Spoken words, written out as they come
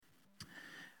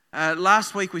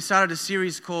Last week we started a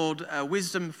series called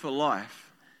Wisdom for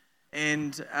Life,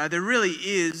 and there really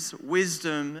is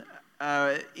wisdom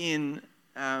in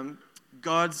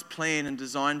God's plan and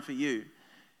design for you.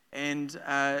 And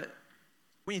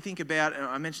when you think about, and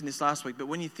I mentioned this last week, but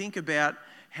when you think about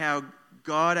how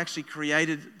God actually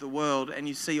created the world and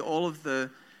you see all of the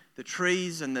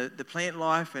trees and the plant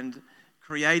life and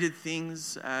created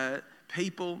things,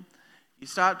 people, you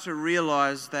start to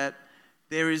realize that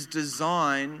there is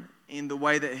design in the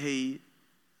way that He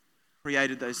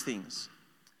created those things.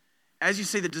 As you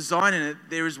see the design in it,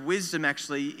 there is wisdom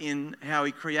actually in how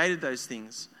He created those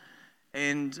things.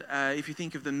 And if you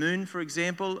think of the moon, for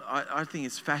example, I think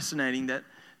it's fascinating that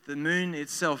the moon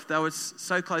itself, though it's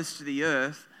so close to the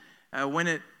earth, when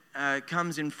it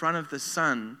comes in front of the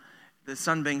sun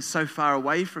being so far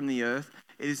away from the earth,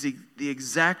 it is the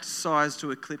exact size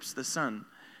to eclipse the sun.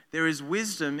 There is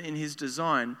wisdom in His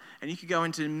design, and you could go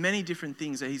into many different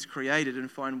things that He's created and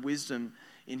find wisdom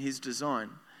in His design.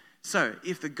 So,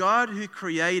 if the God who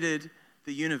created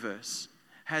the universe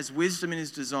has wisdom in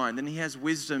His design, then He has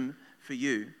wisdom for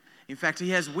you. In fact,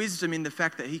 He has wisdom in the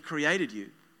fact that He created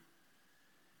you.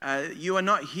 You are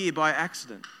not here by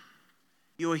accident.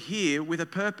 You are here with a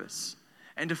purpose.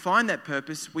 And to find that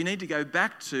purpose, we need to go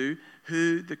back to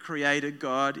who the Creator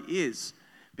God is,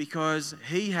 because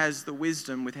He has the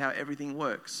wisdom with how everything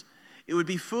works. It would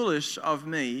be foolish of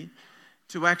me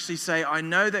to actually say, I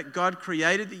know that God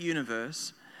created the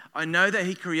universe, I know that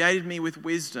He created me with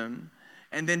wisdom,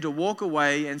 and then to walk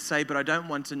away and say, but I don't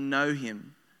want to know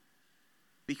Him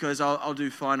because I'll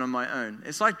do fine on my own.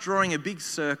 It's like drawing a big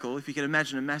circle, if you can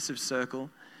imagine a massive circle,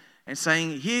 and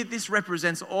saying, here, this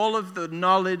represents all of the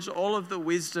knowledge, all of the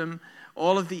wisdom,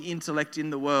 all of the intellect in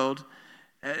the world.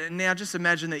 Now just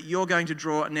imagine that you're going to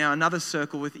draw now another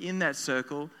circle within that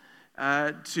circle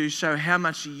to show how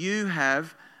much you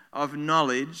have of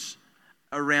knowledge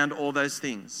around all those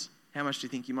things. How much do you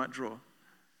think you might draw?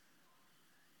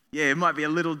 Yeah, it might be a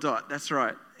little dot, that's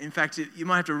right. In fact, you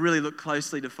might have to really look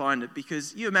closely to find it,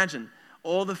 because you imagine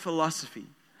all the philosophy,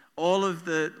 all of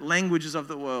the languages of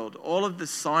the world, all of the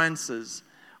sciences,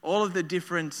 all of the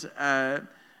different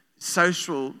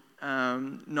social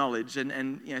knowledge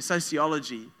and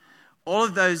sociology, all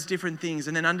of those different things,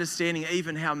 and then understanding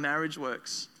even how marriage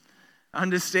works,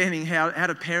 understanding how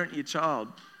to parent your child.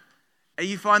 And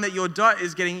you find that your dot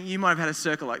is you might have had a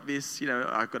circle like this,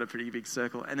 I've got a pretty big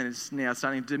circle, and then it's now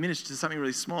starting to diminish to something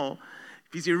really small,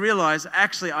 because you realize,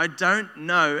 actually, I don't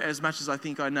know as much as I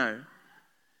think I know.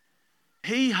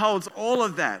 He holds all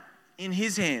of that in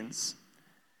His hands.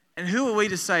 And who are we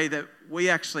to say that we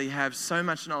actually have so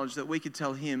much knowledge that we could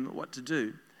tell Him what to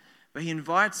do? But He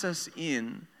invites us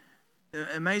in.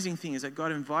 The amazing thing is that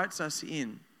God invites us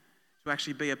in to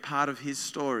actually be a part of His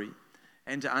story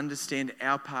and to understand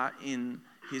our part in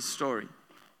His story.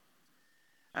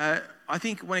 I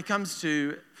think when it comes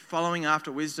to following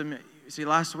after wisdom, see,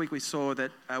 last week we saw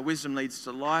that wisdom leads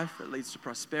to life, it leads to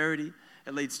prosperity,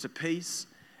 it leads to peace.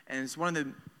 And it's one of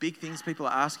the big things people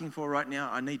are asking for right now.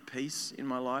 I need peace in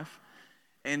my life.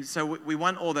 And so we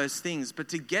want all those things. But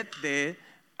to get there,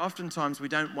 oftentimes we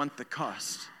don't want the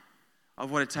cost of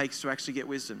what it takes to actually get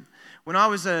wisdom. When I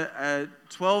was a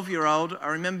 12-year-old, I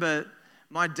remember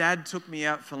my dad took me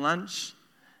out for lunch.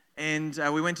 And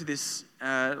we went to this,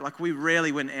 we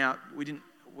rarely went out.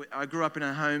 I grew up in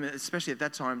a home, especially at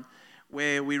that time,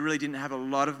 where we really didn't have a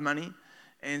lot of money.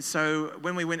 And so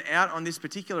when we went out on this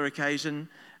particular occasion,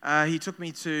 he took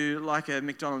me to like a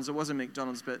McDonald's. It wasn't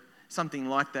McDonald's, but something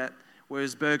like that, where it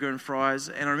was burger and fries.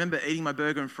 And I remember eating my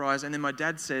burger and fries, and then my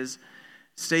dad says,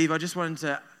 Steve, I just wanted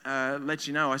to let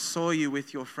you know, I saw you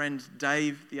with your friend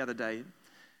Dave the other day.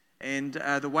 And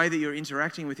the way that you're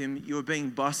interacting with him, you were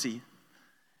being bossy.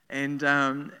 And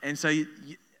so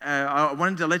I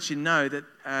wanted to let you know that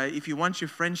if you want your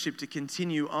friendship to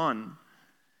continue on,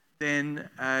 then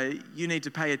you need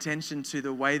to pay attention to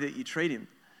the way that you treat him.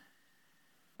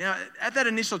 Now, at that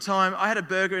initial time, I had a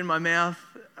burger in my mouth.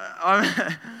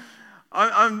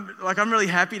 I'm really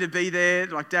happy to be there.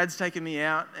 Like, Dad's taken me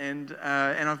out, and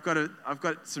I've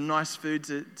got some nice food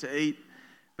to eat.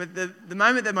 But the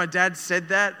moment that my dad said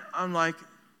that, I'm like,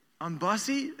 I'm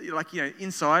bossy.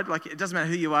 Inside, it doesn't matter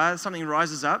who you are, something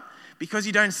rises up because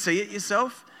you don't see it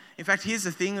yourself. In fact, here's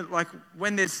the thing,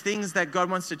 when there's things that God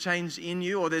wants to change in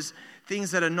you, or there's things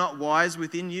that are not wise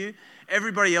within you,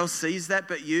 everybody else sees that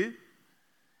but you.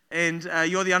 And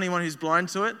you're the only one who's blind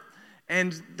to it.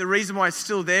 And the reason why it's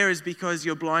still there is because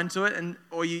you're blind to it,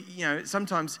 or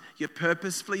sometimes you're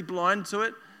purposefully blind to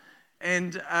it.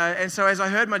 And so as I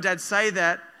heard my dad say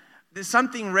that, there's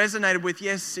something resonated with,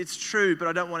 yes, it's true, but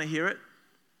I don't want to hear it.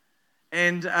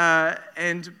 And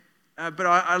But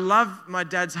I love my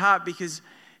dad's heart because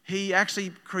he actually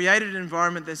created an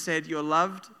environment that said, you're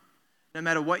loved no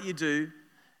matter what you do,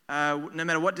 no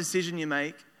matter what decision you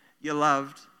make, you're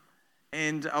loved.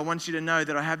 And I want you to know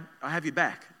that I have your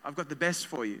back. I've got the best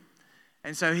for you.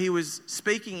 And so he was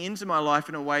speaking into my life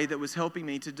in a way that was helping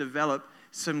me to develop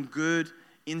some good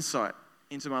insight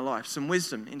into my life, some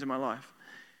wisdom into my life.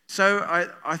 So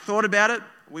I thought about it.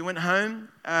 We went home.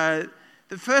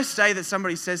 The first day that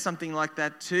somebody says something like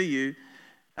that to you,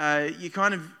 you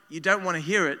don't want to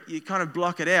hear it. You kind of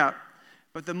block it out.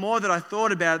 But the more that I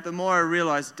thought about it, the more I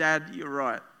realized, Dad, you're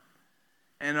right.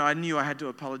 And I knew I had to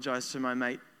apologize to my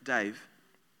mate, Dave.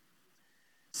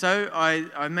 So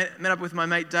I met up with my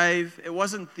mate, Dave. It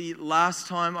wasn't the last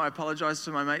time I apologized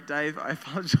to my mate, Dave. I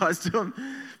apologized to him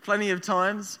plenty of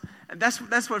times. And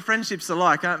that's what friendships are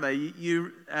like, aren't they?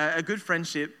 A good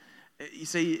friendship, you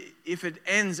see, if it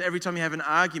ends every time you have an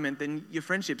argument, then your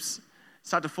friendships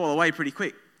start to fall away pretty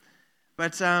quick.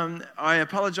 But I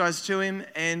apologized to him,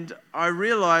 and I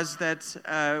realized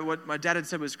that what my dad had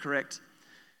said was correct.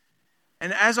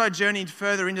 And as I journeyed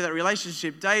further into that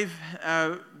relationship, Dave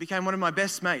became one of my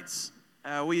best mates.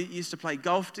 We used to play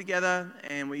golf together,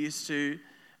 and we used to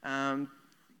go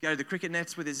to the cricket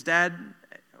nets with his dad.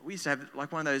 We used to have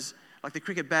like one of those, like the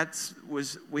cricket bats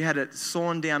we had it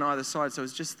sawn down either side, so it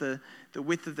was just the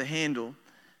width of the handle.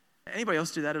 Anybody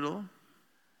else do that at all?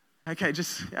 Okay,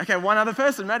 one other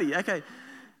person, Maddie. Okay.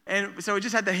 And so we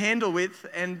just had the handle width,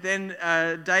 and then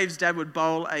Dave's dad would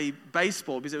bowl a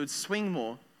baseball because it would swing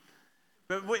more.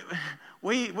 But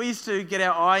we used to get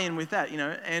our eye in with that,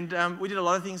 and we did a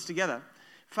lot of things together.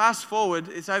 Fast forward,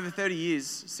 it's over 30 years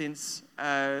since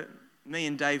me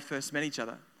and Dave first met each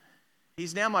other.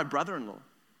 He's now my brother-in-law,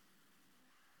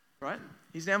 right?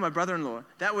 He's now my brother-in-law.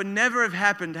 That would never have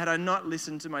happened had I not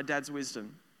listened to my dad's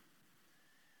wisdom.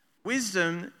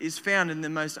 Wisdom is found in the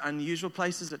most unusual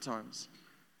places at times.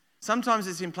 Sometimes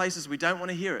it's in places we don't want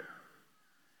to hear it.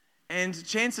 And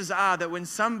chances are that when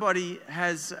somebody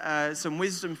has some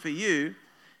wisdom for you,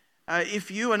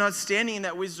 if you are not standing in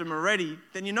that wisdom already,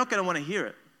 then you're not going to want to hear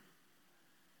it.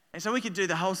 And so we could do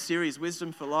the whole series,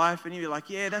 Wisdom for Life, and you'll be like,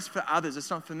 yeah, that's for others, it's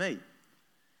not for me.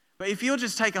 But if you'll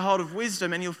just take a hold of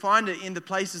wisdom and you'll find it in the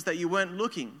places that you weren't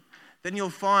looking, then you'll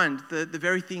find the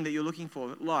very thing that you're looking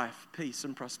for, life, peace,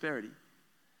 and prosperity.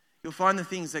 You'll find the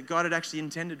things that God had actually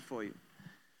intended for you.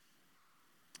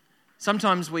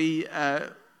 Sometimes we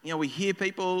hear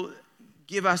people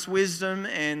give us wisdom,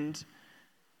 and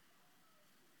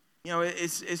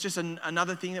it's just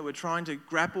another thing that we're trying to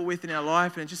grapple with in our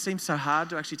life, and it just seems so hard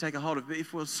to actually take a hold of. But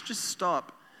if we'll just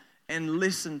stop and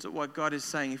listen to what God is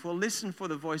saying, if we'll listen for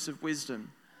the voice of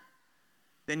wisdom,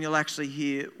 then you'll actually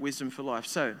hear wisdom for life.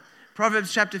 So,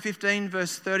 Proverbs chapter 15,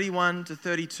 verse 31 to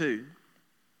 32.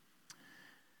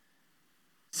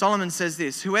 Solomon says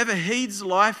this, "Whoever heeds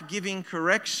life-giving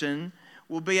correction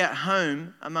will be at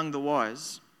home among the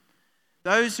wise.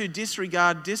 Those who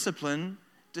disregard discipline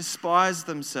despise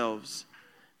themselves,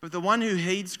 but the one who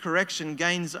heeds correction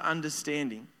gains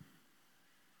understanding."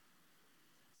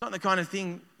 It's not the kind of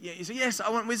thing, you say, yes, I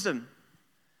want wisdom.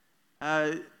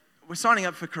 We're signing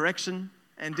up for correction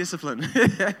and discipline.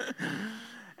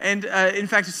 And in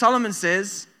fact, Solomon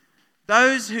says,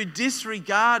 those who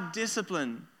disregard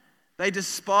discipline, they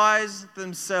despise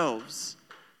themselves.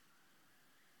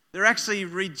 They're actually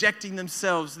rejecting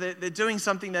themselves. They're doing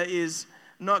something that is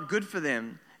not good for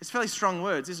them. It's fairly strong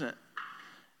words, isn't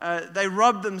it? They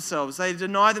rob themselves. They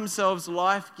deny themselves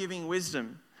life-giving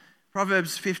wisdom.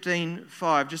 Proverbs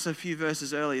 15:5, just a few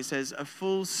verses earlier, says, "A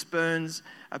fool spurns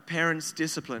a parent's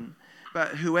discipline,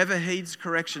 but whoever heeds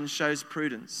correction shows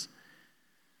prudence."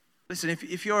 Listen,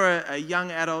 if you're a young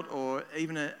adult or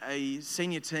even a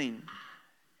senior teen,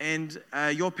 and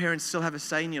your parents still have a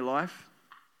say in your life,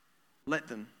 let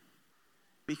them.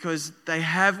 Because they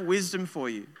have wisdom for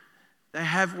you. They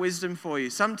have wisdom for you.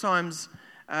 Sometimes,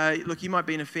 you might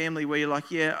be in a family where you're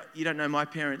like, yeah, you don't know my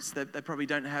parents. They probably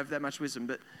don't have that much wisdom.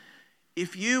 But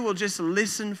if you will just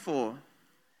listen for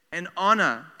and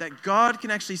honor that God can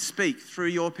actually speak through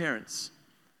your parents,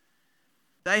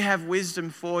 they have wisdom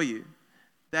for you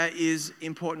that is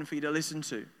important for you to listen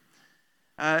to.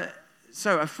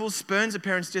 So a fool spurns a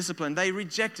parent's discipline. They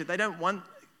reject it. They don't want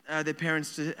their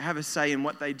parents to have a say in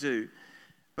what they do.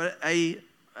 But a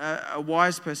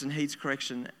wise person heeds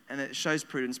correction, and it shows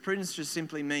prudence. Prudence just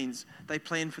simply means they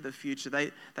plan for the future.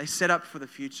 They set up for the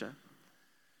future.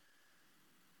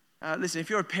 Listen, if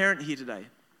you're a parent here today,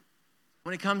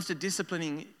 when it comes to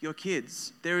disciplining your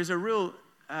kids, there is a real,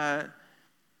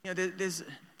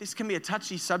 this can be a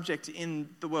touchy subject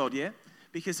in the world, yeah?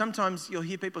 Because sometimes you'll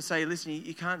hear people say, listen,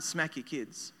 you can't smack your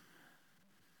kids.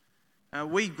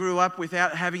 We grew up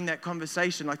without having that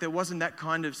conversation. Like, there wasn't that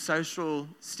kind of social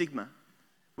stigma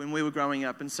when we were growing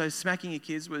up. And so smacking your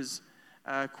kids was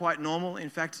quite normal. In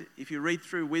fact, if you read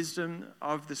through wisdom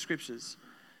of the scriptures,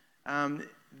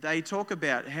 they talk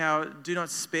about how do not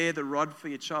spare the rod for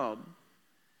your child.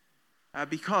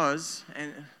 Because,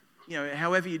 and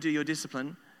however you do your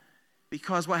discipline,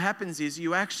 because what happens is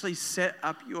you actually set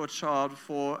up your child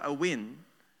for a win.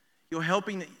 You're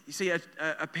helping, you see,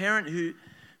 a parent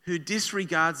who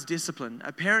disregards discipline,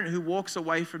 a parent who walks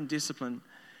away from discipline,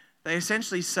 they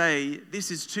essentially say,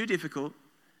 this is too difficult.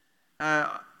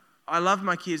 I love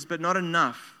my kids, but not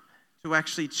enough to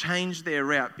actually change their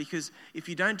route. Because if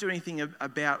you don't do anything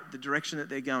about the direction that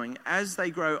they're going, as they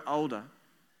grow older,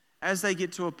 as they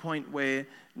get to a point where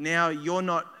now you're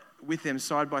not with them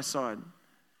side by side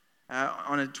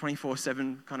on a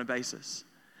 24/7 kind of basis,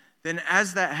 then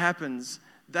as that happens,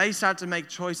 they start to make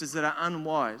choices that are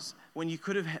unwise when you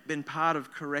could have been part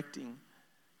of correcting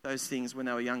those things when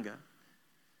they were younger.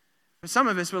 For some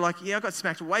of us, we're like, I got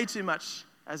smacked way too much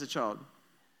as a child.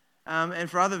 And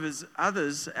for others,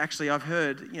 actually, I've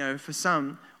heard, for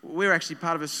some, we're actually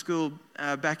part of a school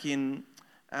back in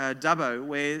Dubbo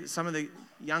where some of the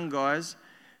young guys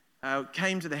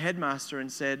came to the headmaster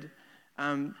and said,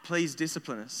 please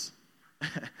discipline us,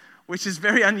 which is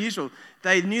very unusual.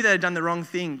 They knew they had done the wrong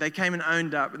thing. They came and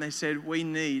owned up and they said, we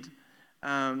need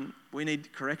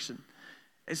correction.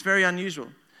 It's very unusual.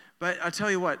 But I tell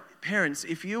you what, parents,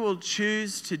 if you will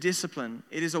choose to discipline,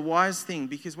 it is a wise thing,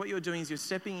 because what you're doing is you're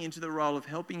stepping into the role of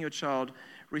helping your child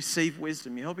receive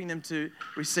wisdom. You're helping them to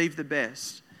receive the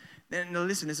best. Now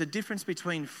listen, there's a difference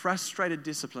between frustrated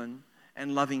discipline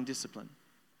and loving discipline.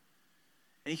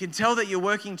 And you can tell that you're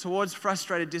working towards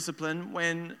frustrated discipline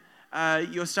when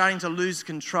you're starting to lose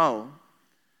control.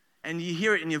 And you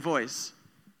hear it in your voice.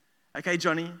 Okay,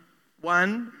 Johnny,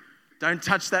 1, don't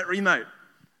touch that remote.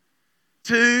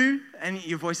 2, and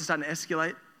your voice is starting to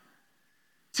escalate.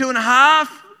 2.5,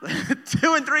 2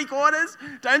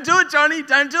 3/4. Don't do it, Johnny,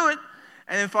 don't do it.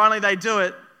 And then finally they do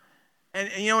it.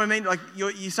 And you know what I mean? Like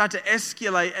you start to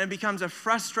escalate and it becomes a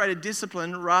frustrated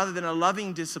discipline rather than a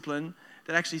loving discipline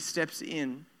that actually steps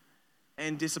in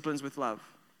and disciplines with love.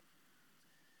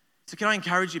 So can I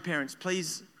encourage you, parents,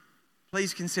 please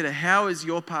consider, how is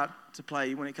your part to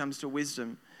play when it comes to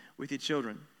wisdom with your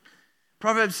children?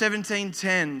 Proverbs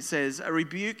 17:10 says, a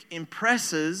rebuke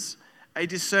impresses a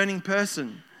discerning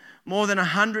person more than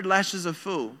 100 lashes a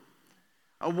fool.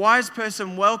 A wise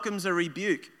person welcomes a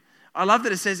rebuke. I love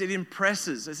that it says it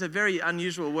impresses. It's a very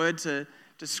unusual word to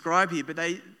describe here, but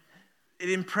it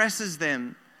impresses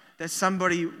them that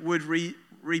somebody would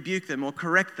rebuke them or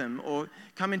correct them or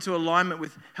come into alignment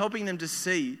with helping them to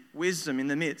see wisdom in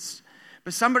the midst.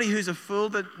 But somebody who's a fool,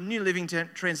 the New Living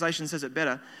Translation says it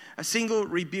better, a single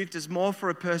rebuke does more for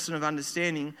a person of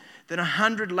understanding than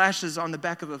 100 lashes on the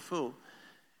back of a fool.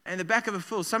 And the back of a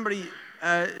fool, somebody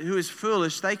who is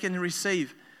foolish, they can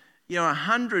receive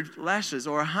 100 lashes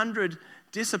or 100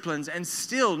 disciplines and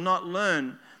still not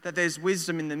learn that there's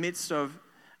wisdom in the midst of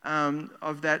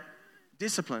that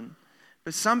discipline.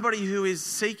 But somebody who is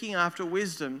seeking after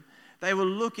wisdom, they will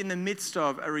look in the midst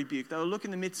of a rebuke. They will look in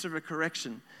the midst of a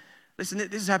correction. Listen,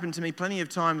 this has happened to me plenty of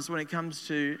times when it comes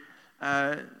to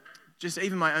just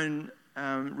even my own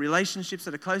relationships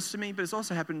that are close to me, but it's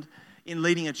also happened in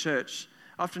leading a church.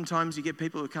 Oftentimes you get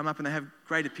people who come up and they have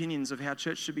great opinions of how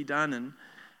church should be done,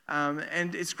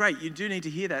 and it's great. You do need to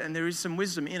hear that, and there is some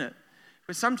wisdom in it.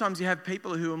 But sometimes you have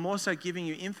people who are more so giving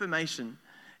you information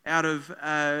out of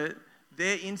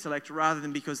their intellect rather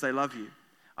than because they love you.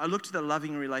 I look to the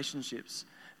loving relationships,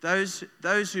 those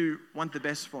who want the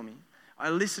best for me. I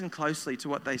listen closely to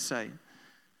what they say.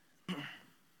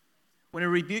 When a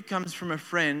rebuke comes from a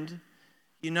friend,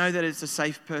 you know that it's a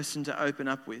safe person to open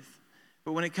up with.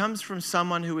 But when it comes from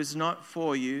someone who is not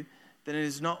for you, then it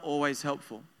is not always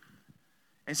helpful.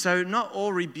 And so not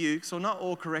all rebukes or not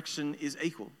all correction is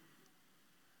equal.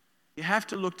 You have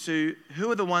to look to, who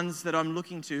are the ones that I'm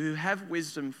looking to who have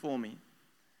wisdom for me?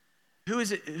 Who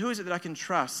is it that I can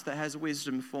trust that has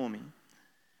wisdom for me?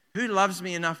 Who loves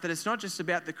me enough that it's not just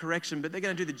about the correction, but they're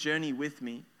going to do the journey with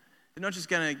me. They're not just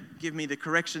going to give me the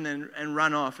correction and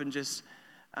run off and just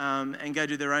and go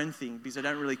do their own thing because they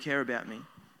don't really care about me.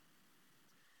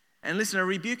 And listen, a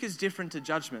rebuke is different to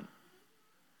judgment.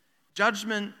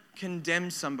 Judgment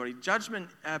condemns somebody. Judgment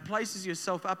places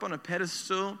yourself up on a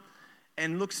pedestal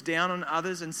and looks down on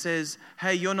others and says,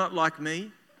 hey, you're not like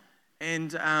me,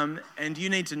 and you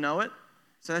need to know it.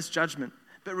 So that's judgment.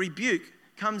 But rebuke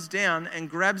comes down and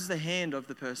grabs the hand of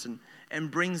the person and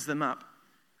brings them up.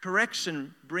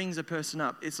 Correction brings a person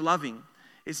up. It's loving.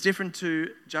 It's different to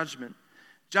judgment.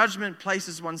 Judgment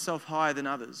places oneself higher than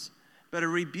others, but a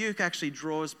rebuke actually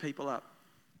draws people up.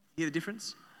 You hear the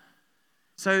difference?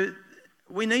 So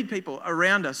we need people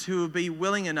around us who will be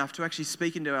willing enough to actually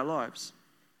speak into our lives.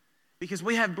 Because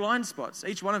we have blind spots.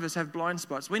 Each one of us have blind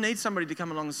spots. We need somebody to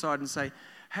come alongside and say,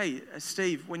 hey,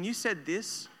 Steve, when you said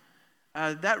this,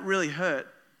 that really hurt.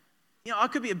 I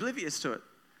could be oblivious to it.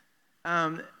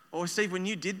 Or Steve, when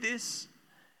you did this.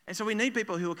 And so we need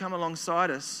people who will come alongside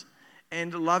us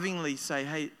and lovingly say,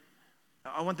 hey,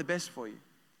 I want the best for you.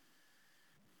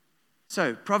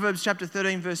 So Proverbs chapter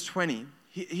 13, verse 20.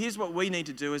 Here's what we need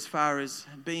to do as far as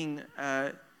being,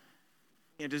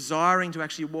 desiring to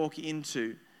actually walk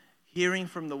into hearing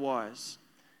from the wise.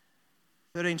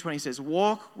 13:20 says,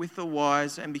 walk with the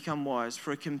wise and become wise,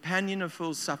 for a companion of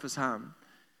fools suffers harm.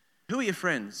 Who are your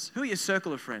friends? Who are your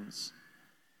circle of friends?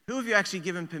 Who have you actually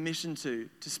given permission to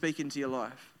speak into your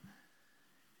life?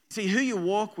 See, who you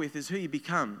walk with is who you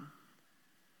become.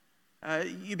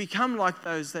 You become like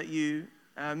those that you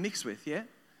mix with, yeah?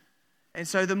 And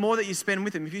so the more that you spend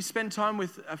with them, if you spend time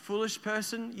with a foolish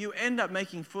person, you end up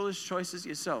making foolish choices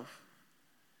yourself.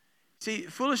 See,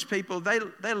 foolish people,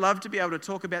 they love to be able to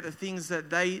talk about the things that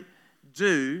they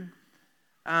do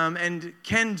and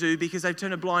can do because they've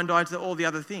turned a blind eye to all the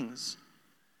other things.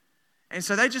 And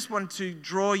so they just want to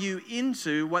draw you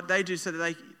into what they do so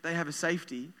that they have a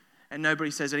safety and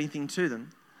nobody says anything to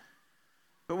them.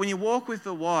 But when you walk with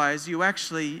the wise, you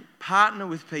actually partner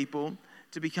with people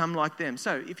to become like them.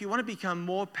 So if you want to become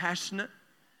more passionate,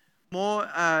 more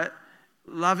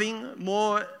loving,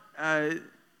 more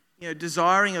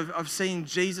desiring of seeing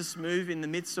Jesus move in the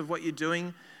midst of what you're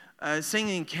doing, seeing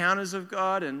the encounters of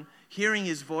God and hearing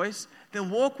his voice, then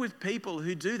walk with people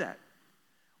who do that.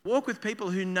 Walk with people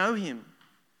who know him.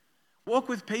 Walk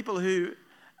with people who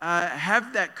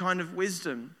have that kind of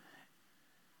wisdom.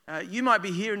 You might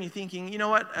be here and you're thinking, you know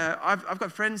what, I've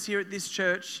got friends here at this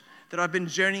church that I've been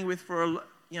journeying with for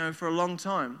a long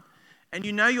time. And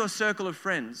you know your circle of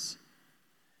friends.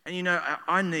 And you know,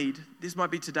 this might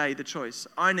be today the choice.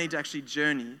 I need to actually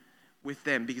journey with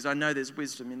them because I know there's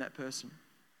wisdom in that person.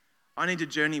 I need to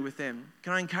journey with them.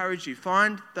 Can I encourage you?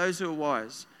 Find those who are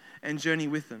wise and journey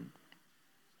with them.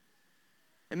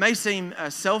 It may seem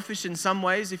selfish in some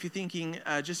ways if you're thinking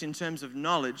just in terms of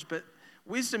knowledge, but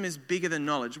wisdom is bigger than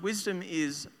knowledge. Wisdom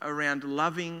is around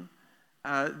loving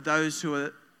those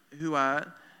who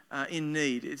are in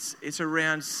need. It's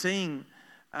around seeing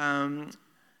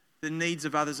the needs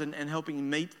of others and helping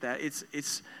meet that.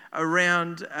 It's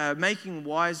around making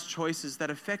wise choices that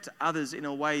affect others in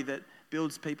a way that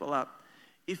builds people up.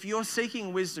 If you're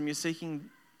seeking wisdom, you're seeking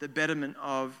the betterment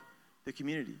of the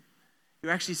community.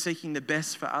 You're actually seeking the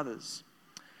best for others.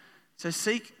 So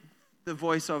seek the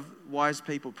voice of wise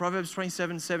people. Proverbs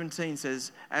 27:17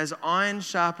 says, as iron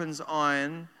sharpens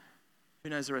iron, who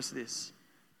knows the rest of this?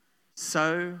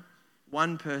 So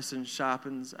one person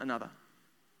sharpens another.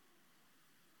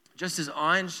 Just as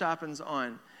iron sharpens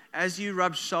iron, as you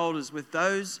rub shoulders with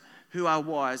those who are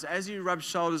wise, as you rub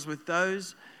shoulders with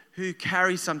those who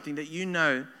carry something that you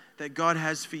know that God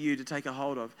has for you to take a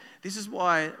hold of. This is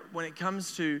why when it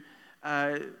comes to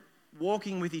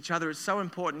walking with each other, it's so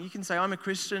important. You can say, I'm a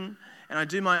Christian and I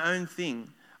do my own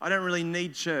thing. I don't really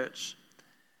need church.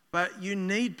 But you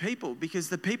need people because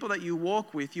the people that you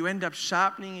walk with, you end up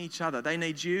sharpening each other. They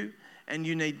need you and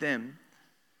you need them.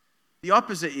 The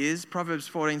opposite is, Proverbs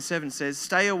 14:7 says,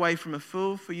 stay away from a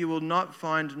fool, for you will not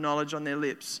find knowledge on their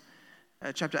lips.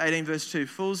 Chapter 18, verse 2,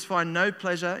 fools find no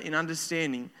pleasure in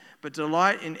understanding, but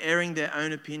delight in airing their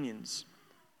own opinions.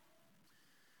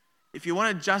 If you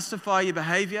want to justify your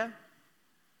behavior,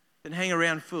 then hang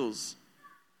around fools.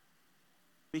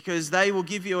 Because they will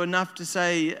give you enough to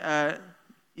say,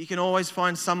 you can always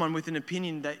find someone with an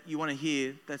opinion that you want to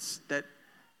hear that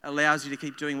allows you to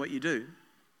keep doing what you do.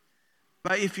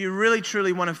 But if you really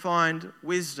truly want to find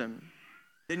wisdom,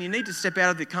 then you need to step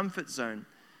out of the comfort zone.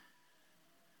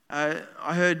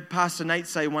 I heard Pastor Nate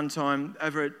say one time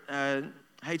over at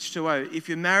H2O, if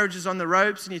your marriage is on the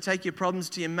ropes and you take your problems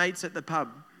to your mates at the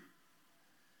pub,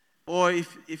 or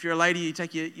if you're a lady, you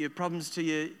take your problems to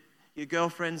your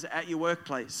girlfriends at your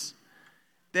workplace,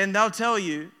 then they'll tell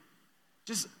you,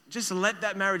 just let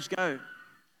that marriage go.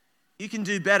 You can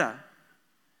do better.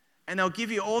 And they'll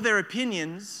give you all their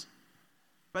opinions,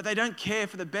 but they don't care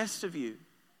for the best of you.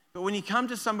 But when you come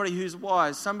to somebody who's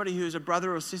wise, somebody who's a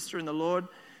brother or sister in the Lord,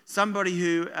 somebody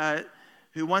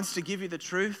who wants to give you the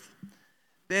truth,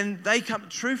 then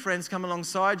true friends come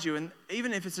alongside you, and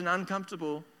even if it's an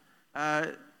uncomfortable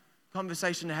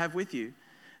conversation to have with you,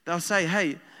 they'll say,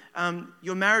 hey,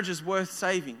 your marriage is worth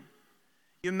saving.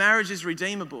 Your marriage is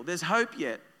redeemable. There's hope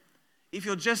yet. If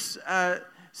you'll just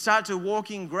start to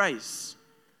walk in grace,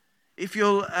 if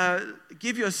you'll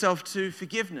give yourself to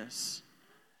forgiveness,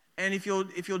 and if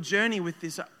you'll journey with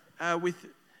this,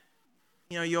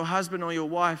 your husband or your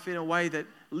wife in a way that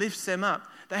lifts them up,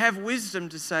 they have wisdom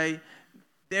to say,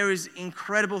 there is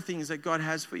incredible things that God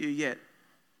has for you yet.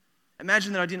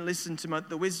 Imagine that I didn't listen to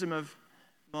the wisdom of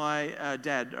my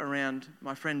dad around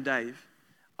my friend Dave.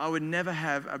 I would never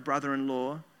have a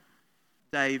brother-in-law,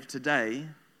 Dave, today.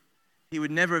 He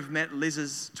would never have met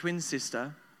Liz's twin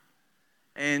sister,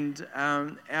 and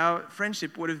our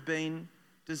friendship would have been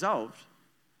dissolved.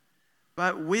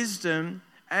 But wisdom,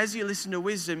 as you listen to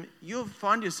wisdom, you'll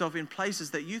find yourself in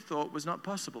places that you thought was not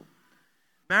possible.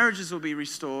 Marriages will be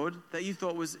restored that you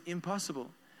thought was impossible.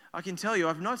 I can tell you,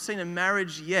 I've not seen a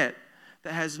marriage yet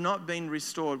that has not been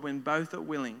restored when both are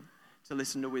willing to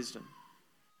listen to wisdom.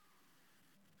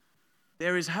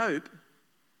 There is hope.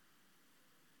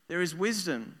 There is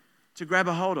wisdom to grab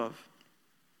a hold of.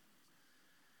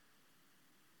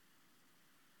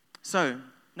 So,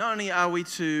 not only are we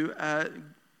to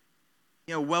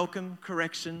welcome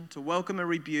correction, to welcome a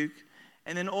rebuke,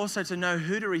 and then also to know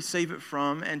who to receive it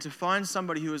from and to find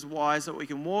somebody who is wise that we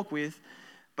can walk with,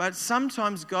 but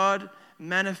sometimes God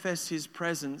manifests his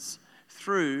presence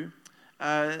through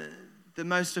the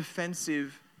most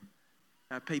offensive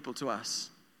people to us.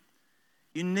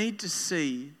 You need to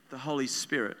see the Holy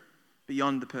Spirit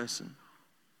beyond the person.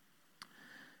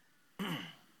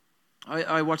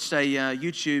 I watched a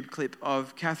YouTube clip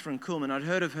of Catherine Kuhlman. I'd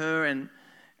heard of her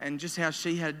and just how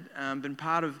she had been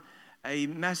part of a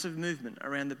massive movement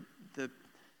around the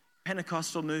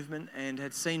Pentecostal movement and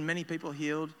had seen many people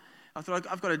healed. I thought,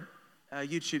 I've got to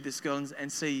YouTube this girl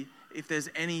and see if there's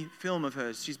any film of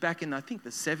hers. She's back in, I think, the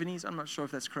 70s. I'm not sure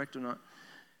if that's correct or not.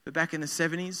 But back in the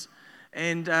 70s.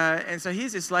 And so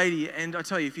here's this lady, and I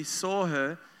tell you, if you saw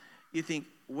her, you think,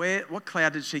 what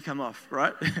cloud did she come off,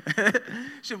 right?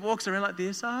 She walks around like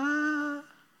this, and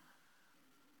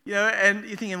you're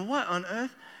thinking, what on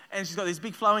earth? And she's got these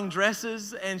big flowing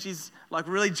dresses, and she's like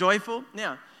really joyful.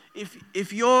 Now,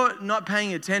 if you're not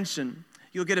paying attention,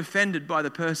 you'll get offended by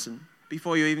the person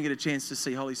before you even get a chance to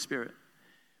see Holy Spirit.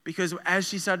 Because as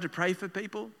she started to pray for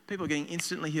people are getting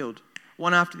instantly healed,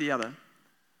 one after the other.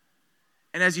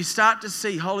 And as you start to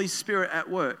see Holy Spirit at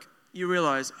work, you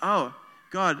realize, oh,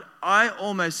 God, I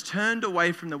almost turned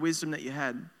away from the wisdom that you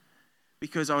had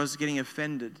because I was getting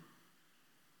offended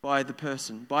by the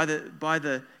person, by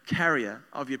the carrier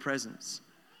of your presence.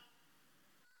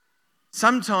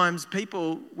 Sometimes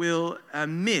people will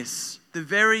miss the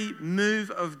very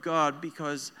move of God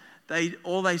because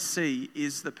all they see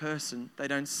is the person. They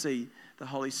don't see the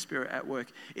Holy Spirit at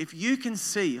work. If you can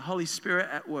see Holy Spirit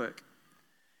at work,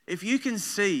 if you can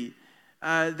see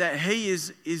that he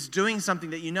is doing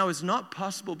something that you know is not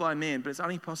possible by man, but it's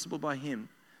only possible by him,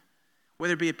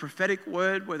 whether it be a prophetic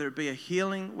word, whether it be a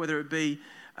healing, whether it be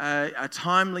a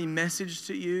timely message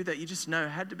to you that you just know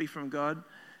had to be from God,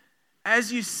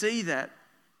 as you see that,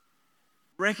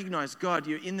 recognize, God,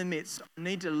 you're in the midst. I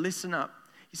need to listen up.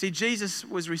 You see, Jesus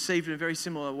was received in a very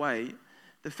similar way.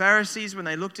 The Pharisees, when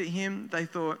they looked at him, they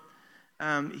thought,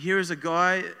 here is a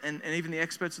guy, and even the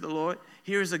experts of the law,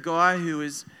 here is a guy who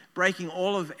is breaking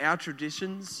all of our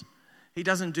traditions. He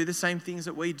doesn't do the same things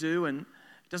that we do, and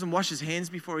doesn't wash his hands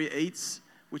before he eats,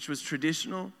 which was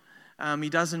traditional. He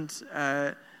doesn't,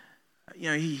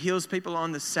 he heals people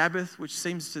on the Sabbath, which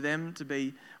seems to them to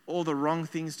be all the wrong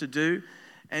things to do.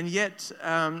 And yet,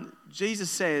 Jesus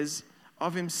says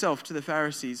of himself to the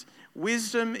Pharisees,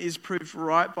 wisdom is proved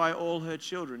right by all her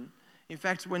children. In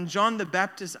fact, when John the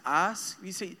Baptist asks,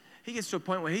 you see, he gets to a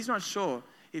point where he's not sure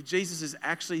if Jesus is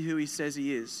actually who he says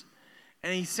he is.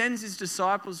 And he sends his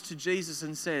disciples to Jesus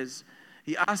and says,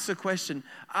 he asks the question,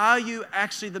 are you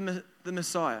actually the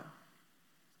Messiah?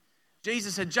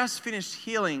 Jesus had just finished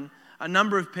healing a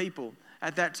number of people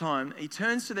at that time. He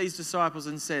turns to these disciples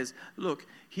and says, look,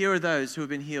 here are those who have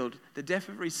been healed. The deaf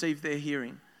have received their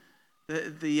hearing.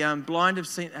 The blind have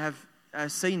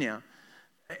seen now.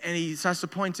 And he starts to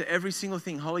point to every single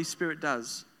thing Holy Spirit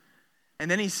does. And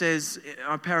then he says,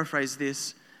 I paraphrase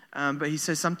this, but he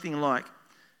says something like,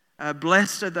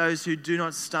 blessed are those who do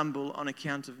not stumble on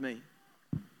account of me.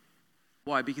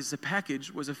 Why? Because the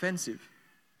package was offensive.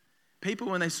 People,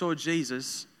 when they saw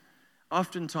Jesus,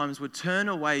 oftentimes would turn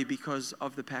away because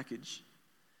of the package.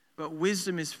 But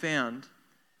wisdom is found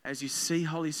as you see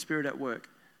Holy Spirit at work.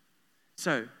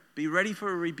 So, be ready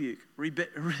for a rebuke.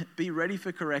 Be ready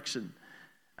for correction.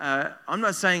 I'm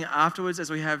not saying afterwards,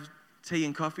 as we have tea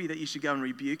and coffee, that you should go and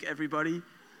rebuke everybody.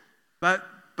 But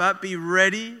be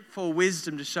ready for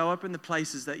wisdom to show up in the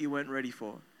places that you weren't ready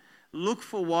for. Look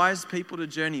for wise people to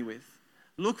journey with.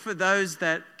 Look for those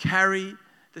that carry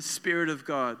the Spirit of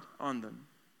God on them.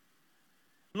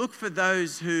 Look for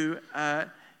those who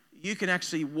you can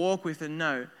actually walk with and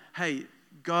know, hey,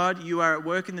 God, you are at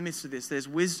work in the midst of this. There's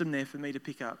wisdom there for me to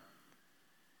pick up.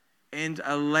 And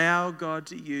allow God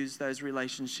to use those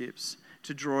relationships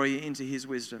to draw you into his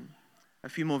wisdom. A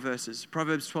few more verses.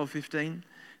 Proverbs 12:15.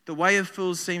 The way of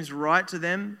fools seems right to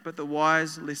them, but the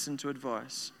wise listen to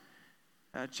advice.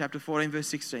 Chapter 14, verse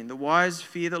 16. The wise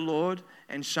fear the Lord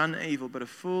and shun evil, but a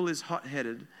fool is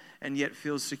hot-headed and yet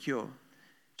feels secure.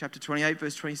 Chapter 28,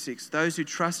 verse 26. Those who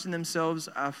trust in themselves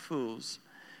are fools,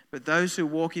 but those who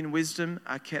walk in wisdom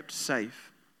are kept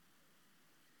safe.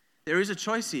 There is a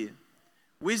choice here.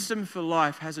 Wisdom for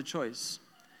life has a choice.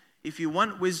 If you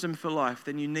want wisdom for life,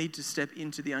 then you need to step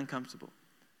into the uncomfortable.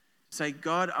 Say,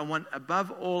 God, I want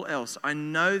above all else. I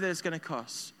know that it's going to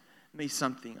cost me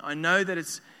something. I know that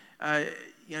it's,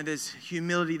 there's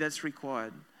humility that's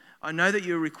required. I know that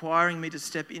you're requiring me to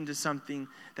step into something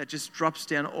that just drops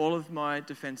down all of my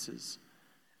defenses.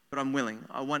 But I'm willing.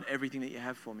 I want everything that you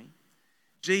have for me.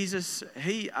 Jesus,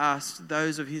 he asked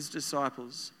those of his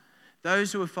disciples,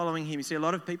 those who were following him. You see, a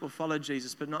lot of people followed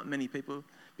Jesus, but not many people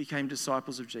became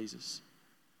disciples of Jesus.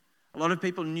 A lot of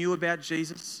people knew about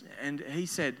Jesus, and he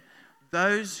said,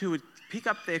 those who would pick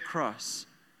up their cross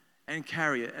and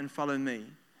carry it and follow me,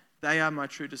 they are my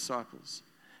true disciples.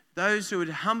 Those who would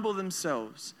humble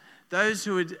themselves, those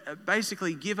who would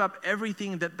basically give up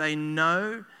everything that they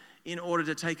know in order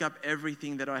to take up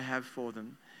everything that I have for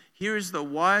them. Here is the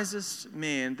wisest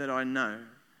man that I know,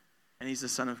 and he's the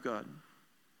Son of God.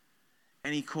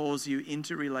 And he calls you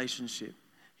into relationship.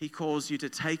 He calls you to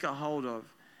take a hold of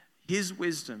his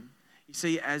wisdom. You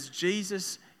see, as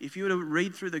Jesus, if you were to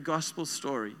read through the gospel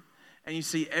story and you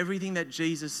see everything that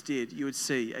Jesus did, you would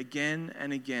see again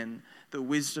and again the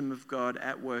wisdom of God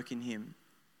at work in him.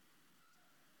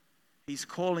 He's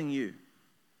calling you.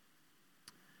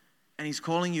 And he's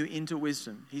calling you into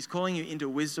wisdom. He's calling you into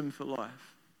wisdom for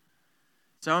life.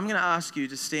 So I'm going to ask you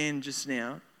to stand just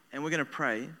now, and we're going to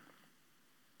pray.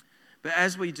 But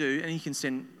as we do, and you can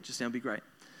stand just now, it'd be great.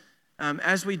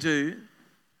 As we do,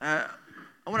 I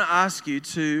want to ask you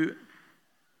to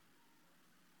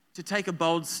take a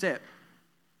bold step.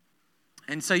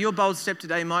 And so your bold step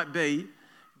today might be,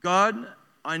 God,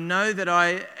 I know that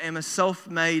I am a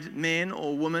self-made man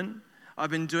or woman. I've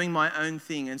been doing my own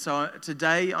thing. And so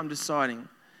today I'm deciding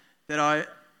that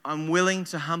I'm willing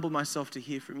to humble myself to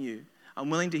hear from you. I'm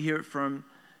willing to hear it from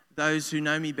those who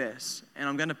know me best. And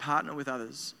I'm going to partner with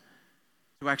others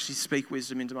to actually speak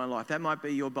wisdom into my life. That might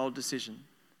be your bold decision.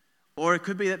 Or it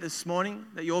could be that this morning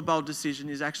that your bold decision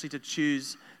is actually to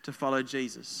choose to follow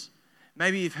Jesus.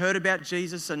 Maybe you've heard about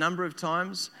Jesus a number of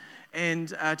times, and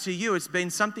to you it's been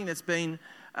something that's been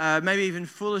maybe even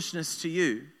foolishness to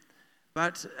you.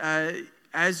 But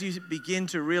as you begin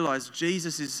to realize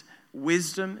Jesus is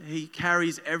wisdom, he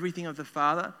carries everything of the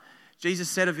Father. Jesus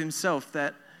said of himself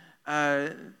that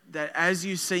as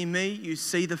you see me, you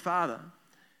see the Father.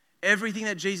 Everything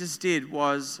that Jesus did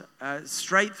was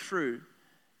straight through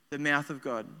the mouth of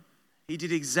God. He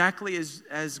did exactly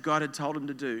as God had told him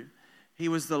to do. He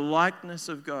was the likeness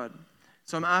of God.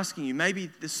 So I'm asking you,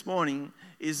 maybe this morning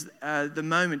is the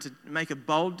moment to make a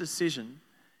bold decision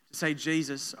to say,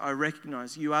 Jesus, I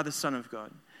recognize you are the Son of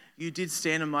God. You did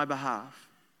stand on my behalf.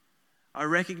 I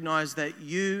recognize that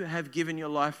you have given your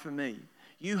life for me.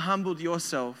 You humbled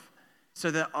yourself so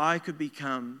that I could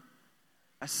become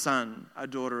a son, a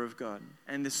daughter of God.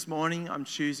 And this morning, I'm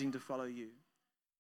choosing to follow you.